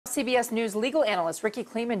CBS News legal analyst Rikki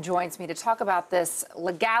Klieman joins me to talk about this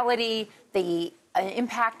legality, the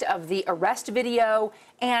impact of the arrest video,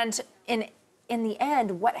 and in the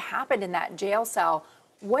end, what happened in that jail cell.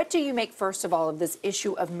 What do you make, first of all, of this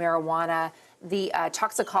issue of marijuana? The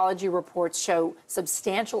toxicology reports show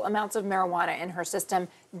substantial amounts of marijuana in her system.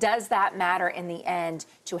 Does that matter in the end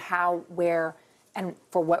to how, where, and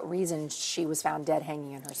for what reason she was found dead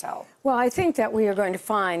hanging in her cell? Well, I think that we are going to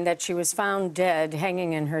find that she was found dead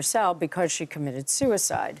hanging in her cell because she committed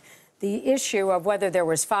suicide. The issue of whether there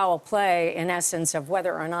was foul play, in essence, of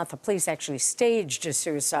whether or not the police actually staged a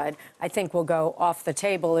suicide, I think will go off the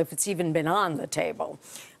table if it's even been on the table.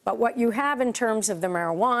 But what you have in terms of the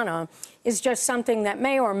marijuana is just something that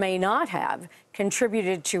may or may not have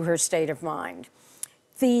contributed to her state of mind.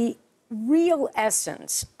 The real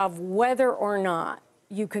essence of whether or not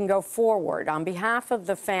you can go forward on behalf of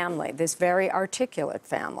the family, this very articulate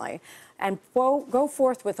family, and go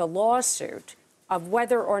forth with a lawsuit of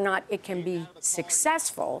whether or not it can be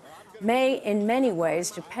successful may in many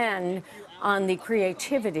ways depend on the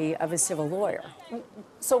creativity of a civil lawyer.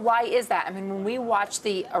 So why is that? I mean, when we watch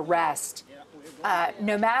the arrest,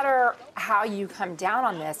 no matter how you come down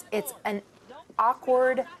on this, it's an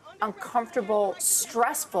awkward, uncomfortable,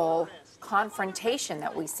 stressful confrontation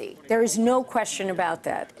that we see. There is no question about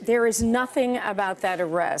that. There is nothing about that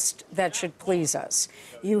arrest that should please us.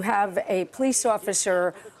 You have a police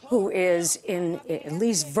officer who is at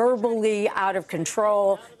least verbally out of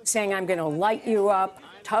control, saying, "I'm going to light you up,"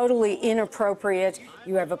 totally inappropriate.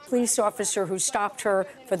 You have a police officer who stopped her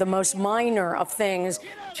for the most minor of things,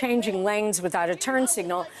 changing lanes without a turn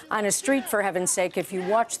signal on a street, for heaven's sake. If you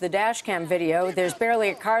watch the dashcam video, there's barely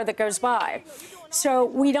a car that goes by. So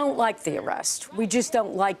we don't like the arrest. We just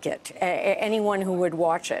don't like it, anyone who would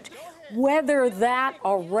watch it. Whether that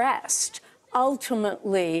arrest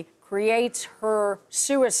ultimately creates her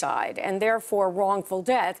suicide and therefore wrongful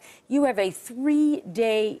death, you have a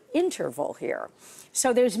 3-day interval here.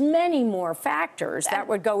 So there's many more factors that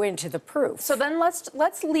would go into the proof. So then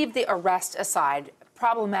let's leave the arrest aside,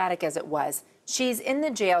 problematic as it was. She's in the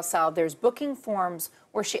jail cell. There's booking forms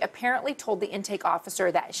where she apparently told the intake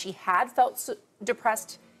officer that she had felt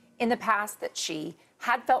depressed in the past, that she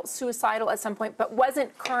had felt suicidal at some point, but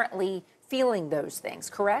wasn't currently feeling those things,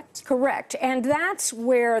 correct? Correct. And that's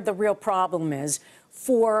where the real problem is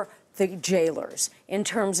for the jailers in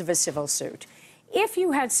terms of a civil suit. If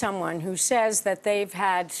you had someone who says that they've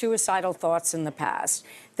had suicidal thoughts in the past,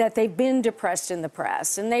 that they've been depressed in the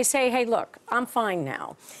past, and they say, "Hey, look, I'm fine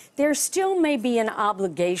now," there still may be an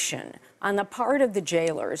obligation on the part of the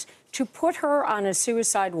jailers to put her on a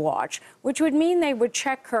suicide watch, which would mean they would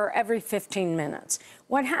check her every 15 minutes.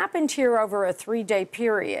 What happened here over a 3-day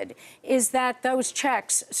period is that those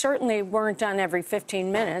checks certainly weren't done every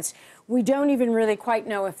 15 minutes. We don't even really quite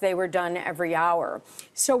know if they were done every hour.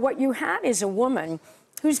 So what you had is a woman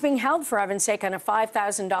who's being held, for heaven's sake, on a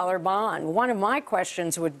 $5,000 bond. One of my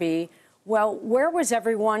questions would be, well, where was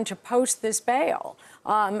everyone to post this bail?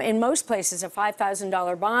 In most places, a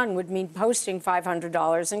 $5,000 bond would mean posting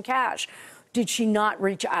 $500 in cash. Did she not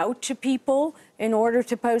reach out to people in order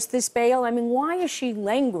to post this bail? I mean, why is she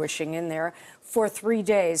languishing in there for 3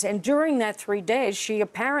 days? And during that 3 days, she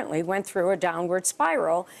apparently went through a downward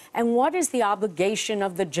spiral. And what is the obligation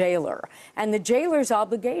of the jailer? And the jailer's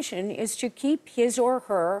obligation is to keep his or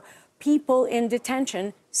her people in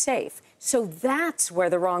detention safe. So that's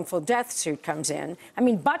where the wrongful death suit comes in. I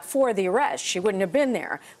mean, but for the arrest, she wouldn't have been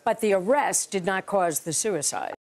there. But the arrest did not cause the suicide.